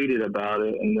had tweeted about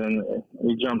it, and then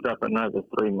we jumped up another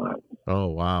 3 months. Oh,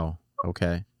 wow.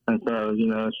 Okay. And so,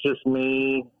 it's just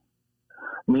me,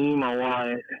 my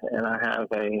wife, and I have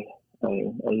a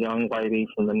young lady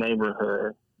from the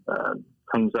neighborhood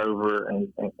comes over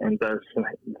and does some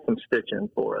stitching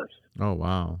for us. Oh,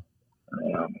 wow.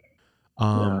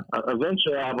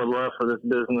 Eventually, I would love for this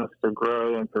business to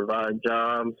grow and provide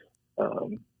jobs.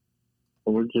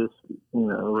 We're just,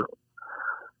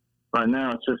 right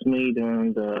now it's just me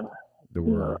doing the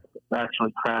work,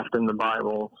 actually crafting the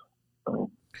Bibles. So.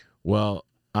 Well,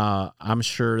 I'm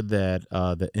sure that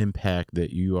the impact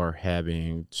that you are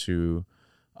having to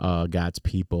God's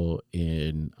people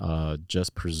in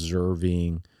just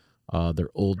preserving their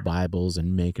old Bibles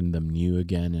and making them new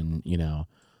again, and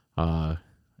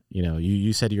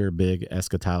you said you're a big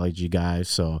eschatology guy,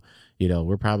 so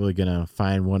we're probably gonna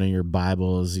find one of your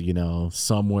Bibles,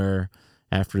 somewhere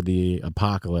after the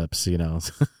apocalypse,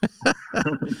 and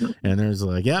there's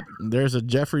like, yep, there's a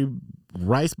Jeffrey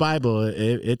Rice Bible.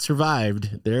 It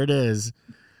survived. There it is,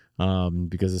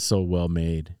 because it's so well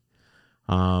made.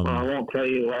 Well, I won't tell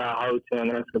you what I hold to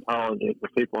in eschatology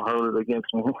because people hold it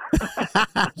against me.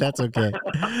 That's okay.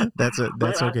 That's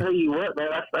But okay. I tell you what, man,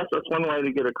 that's one way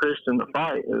to get a Christian to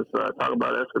fight is talk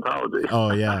about eschatology.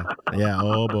 Oh yeah.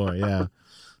 Oh boy, yeah.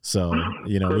 So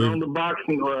put on the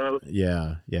boxing gloves.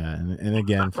 Yeah, and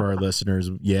again for our listeners,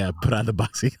 put on the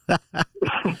boxing.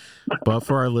 But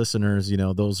for our listeners,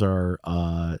 those are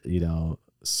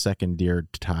second tier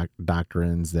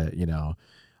doctrines that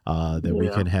that we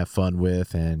can have fun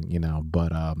with, and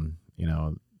but yeah,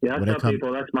 I tell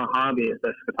people that's my hobby is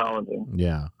eschatology.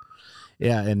 Yeah,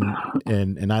 and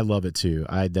I love it too.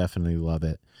 I definitely love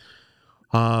it.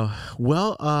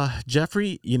 Well,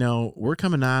 Jeffrey, we're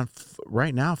coming on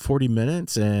right now 40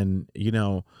 minutes, and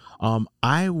can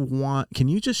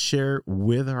you just share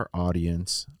with our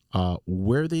audience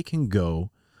where they can go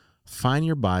find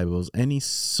your Bibles, any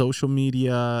social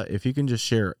media, if you can just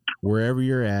share wherever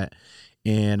you're at,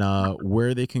 and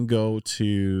where they can go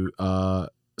to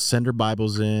send their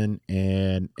Bibles in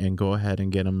and go ahead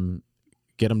and get them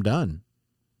done.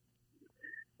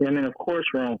 Yeah, I mean, of course,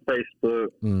 we're on Facebook,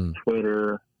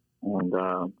 Twitter, and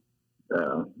most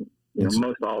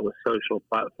all the social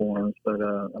platforms. But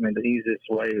I mean, the easiest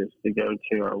way is to go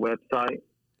to our website,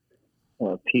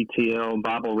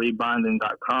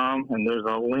 ptlbiblerebinding.com, and there's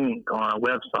a link on our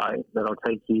website that'll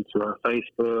take you to our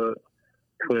Facebook,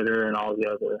 Twitter, and all the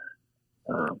other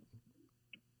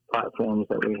platforms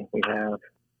that we have.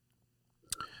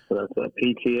 So that's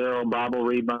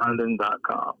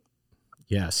ptlbiblerebinding.com.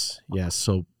 Yes.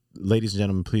 So, ladies and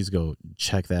gentlemen, please go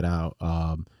check that out.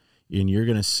 And you're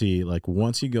gonna see, like,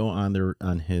 once you go on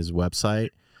his website,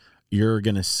 you're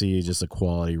gonna see just the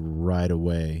quality right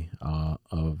away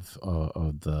of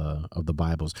the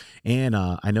Bibles. And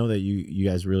I know that you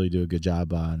guys really do a good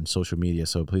job on social media.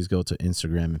 So please go to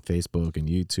Instagram and Facebook and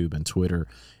YouTube and Twitter,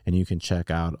 and you can check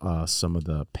out some of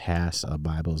the past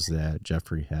Bibles that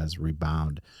Jeffrey has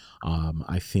rebound.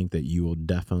 I think that you will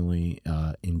definitely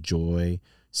enjoy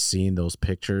seeing those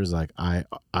pictures, like I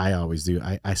always do.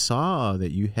 I saw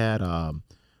that you had done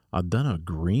a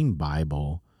green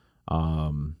Bible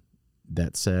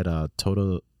that said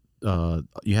Tota.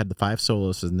 You had the 5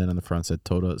 solas, and then on the front said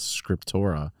Tota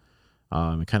Scriptura.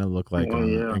 It kind of looked like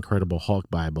an Incredible Hulk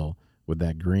Bible with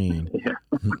that green.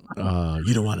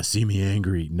 You don't want to see me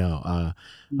angry. No,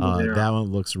 that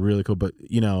one looks really cool. But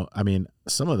I mean,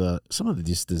 some of the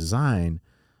this design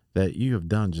that you have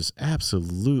done, just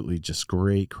absolutely just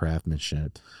great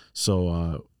craftsmanship.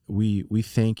 So we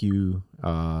thank you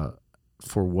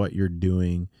for what you're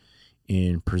doing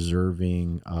in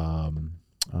preserving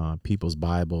people's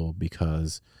Bible,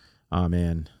 because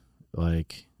man,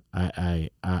 like I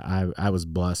was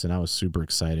blessed, and I was super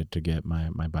excited to get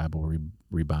my Bible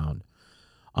rebound.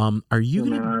 Are you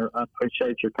gonna... I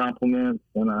appreciate your compliments,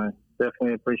 and I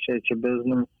definitely appreciate your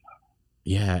business.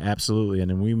 Yeah, absolutely.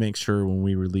 And then we make sure when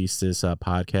we release this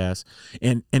podcast,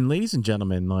 and ladies and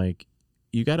gentlemen, like,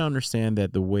 you got to understand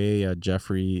that the way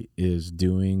Jeffrey is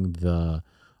doing the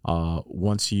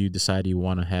once you decide you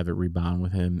want to have it rebound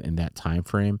with him in that time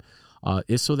frame,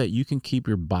 is so that you can keep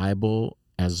your Bible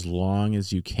as long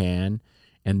as you can,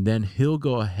 and then he'll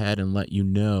go ahead and let you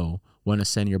know when to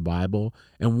send your Bible.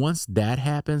 And once that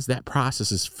happens, that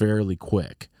process is fairly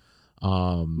quick.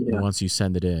 Once you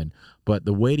send it in, but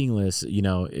the waiting list,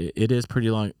 it is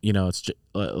pretty long. It's just,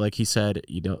 like he said,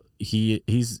 him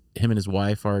and his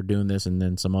wife are doing this, and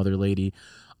then some other lady.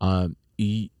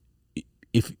 If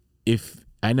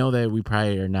I know that we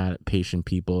probably are not patient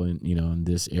people in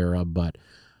this era, but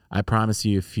I promise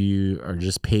you, if you are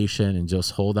just patient and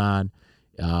just hold on,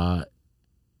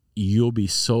 you'll be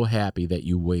so happy that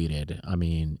you waited. I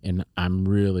mean, and I'm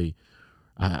really,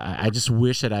 I just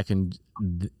wish that I can,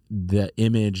 the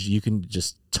image, you can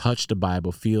just touch the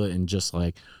Bible, feel it, and just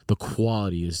like the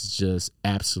quality is just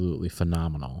absolutely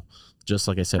phenomenal. Just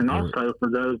like I said. And also for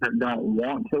those that don't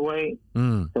want to wait,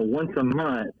 so once a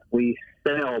month we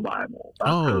sell Bibles. I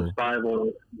post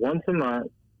Bibles once a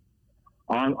month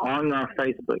on our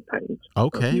Facebook page.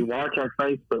 Okay. So if you watch our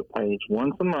Facebook page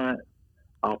once a month,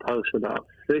 I'll post about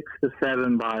 6 to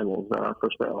 7 Bibles that are for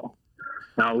sale.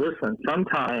 Now, listen,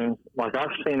 sometimes, like I've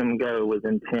seen them go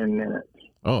within 10 minutes.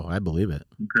 Oh, I believe it.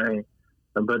 Okay.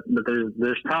 But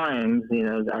there's times,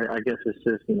 I guess it's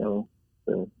just,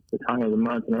 the time of the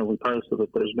month, we posted, but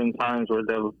there's been times where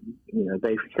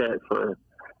they've set for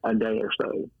a day or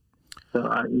so. So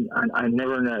I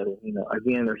never know.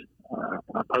 Again, there's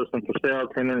I post them for sale.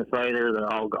 10 minutes later,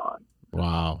 they're all gone.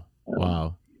 Wow.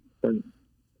 Wow. So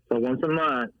once a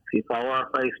month, if you follow our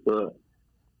Facebook,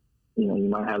 you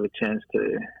might have a chance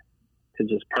to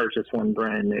just purchase one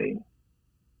brand new.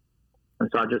 And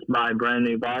so I just buy brand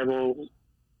new Bibles,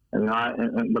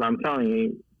 but I'm telling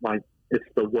you, like, it's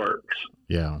the works.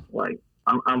 Yeah. Like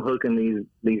I'm hooking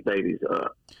these babies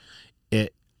up.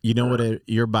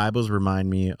 Your Bibles remind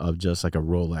me of just like a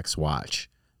Rolex watch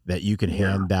that you can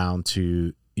hand down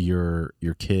to your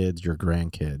kids, your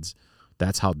grandkids.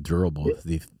 That's how durable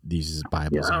these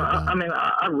Bibles are. I mean,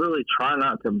 I really try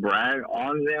not to brag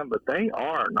on them, but they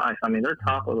are nice. I mean, they're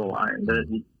top of the line. There's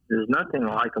nothing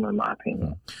like them in my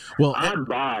opinion. Well, I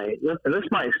buy, and this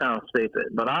might sound stupid,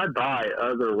 but I buy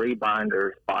other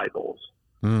rebinders' Bibles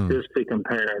just to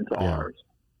compare them to ours.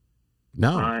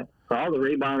 No. All right? So all the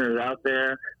rebinders out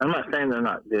there, I'm not saying they're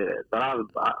not good, but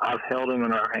I've held them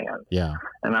in our hands. Yeah.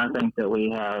 And I think that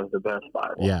we have the best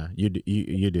Bible. Yeah, you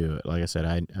do. Like I said,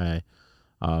 I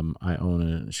own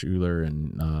a Schuler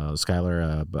and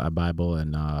Schuyler Bible,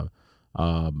 and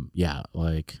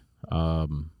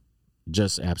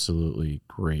just absolutely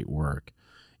great work,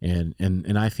 and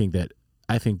I think that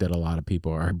a lot of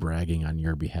people are bragging on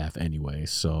your behalf anyway.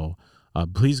 So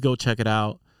please go check it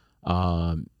out.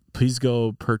 Please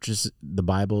go purchase the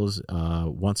Bibles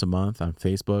once a month on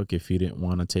Facebook if you didn't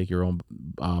want to take your own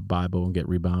Bible and get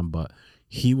rebound, but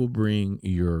he will bring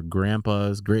your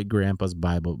great grandpa's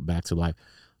Bible back to life.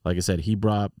 Like I said,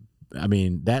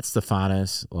 that's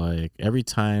Stephanus. Like every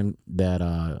time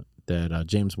that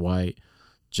James White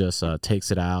just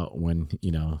takes it out when,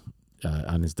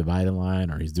 on his dividing line,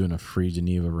 or he's doing a free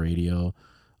Geneva radio.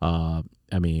 I'm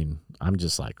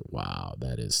just like, wow,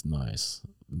 that is nice.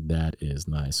 That is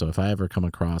nice. So if I ever come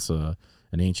across an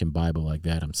ancient Bible like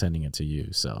that, I'm sending it to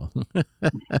you. So,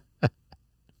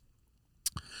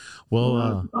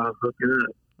 well, I'll look it up.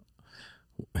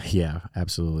 Yeah,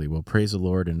 absolutely. Well, praise the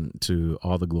Lord, and to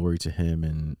all the glory to him,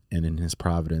 and in his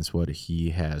providence, what he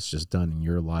has just done in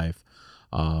your life,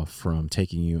 from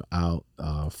taking you out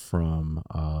from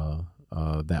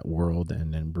that world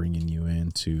and then bringing you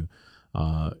in to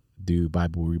do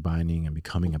Bible rebinding and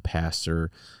becoming a pastor.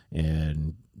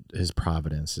 And his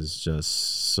providence is just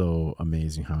so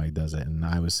amazing how he does it. And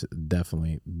I was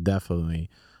definitely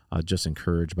just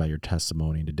encouraged by your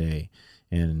testimony today.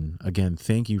 And again,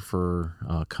 thank you for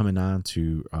coming on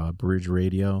to Bridge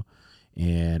Radio.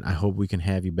 And I hope we can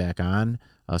have you back on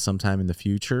sometime in the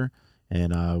future,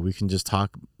 and we can just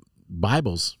talk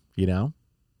Bibles, Yeah,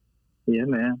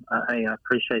 man. I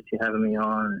appreciate you having me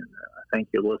on. And I thank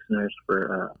your listeners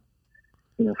for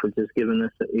just giving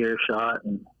us an earshot.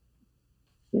 And,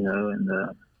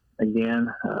 again,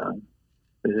 if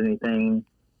there's anything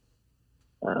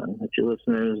that your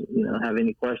listeners, have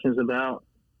any questions about,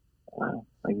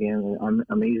 again,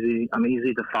 I'm easy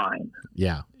to find.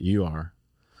 Yeah, you are.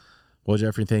 Well,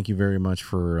 Jeffrey, thank you very much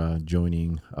for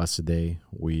joining us today.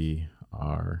 We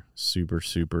are super,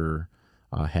 super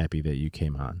happy that you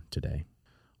came on today.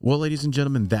 Well, ladies and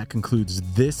gentlemen, that concludes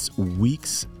this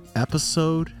week's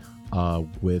episode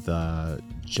with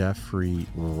Jeffrey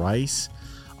Rice.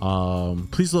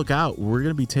 Please look out. We're going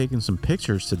to be taking some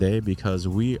pictures today because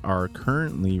we are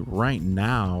currently right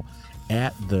now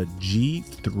at the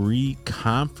G3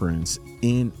 conference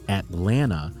in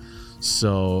Atlanta.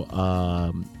 So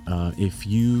if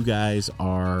you guys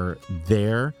are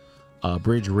there,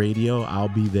 Bridge Radio, I'll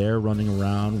be there running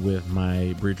around with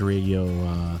my Bridge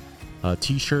Radio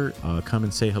t-shirt. Come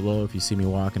and say hello if you see me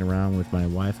walking around with my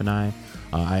wife and I.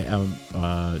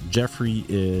 Jeffrey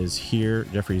is here.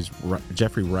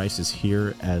 Jeffrey Rice is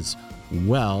here as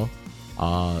well.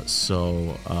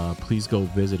 So please go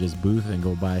visit his booth and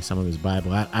go buy some of his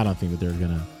Bible. I don't think that they're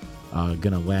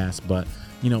gonna last, but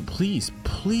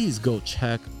please go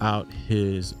check out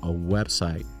his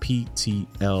website,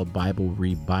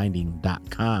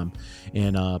 ptlbiblerebinding.com,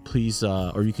 and please,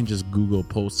 or you can just Google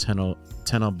Post Tenno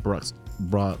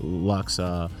Lux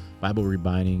Bible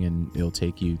Rebinding, and it'll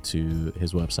take you to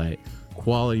his website.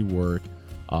 Quality work.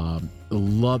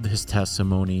 Love his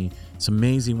testimony. It's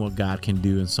amazing what God can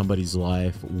do in somebody's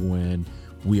life when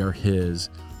we are his.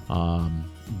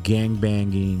 Gang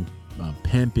banging,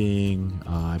 pimping,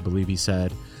 I believe he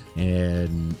said,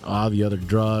 and all the other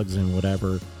drugs and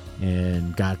whatever,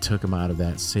 and God took him out of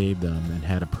that, saved them, and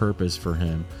had a purpose for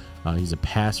him He's a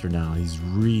pastor now. He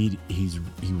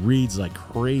reads like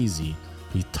crazy.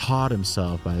 He taught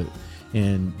himself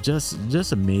and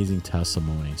just amazing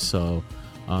testimony. So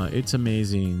it's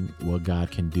amazing what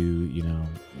God can do. You know,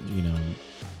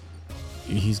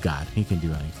 He's God. He can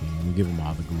do anything. We give Him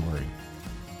all the glory.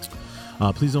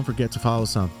 Please don't forget to follow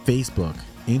us on Facebook,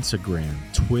 Instagram,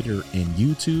 Twitter, and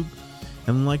YouTube.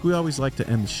 And like we always like to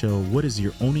end the show, what is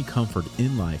your only comfort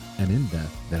in life and in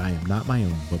death? That I am not my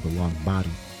own, but belong body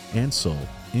and soul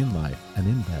in life and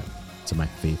in death to my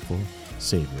faithful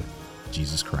Savior,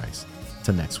 Jesus Christ.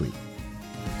 Till next week.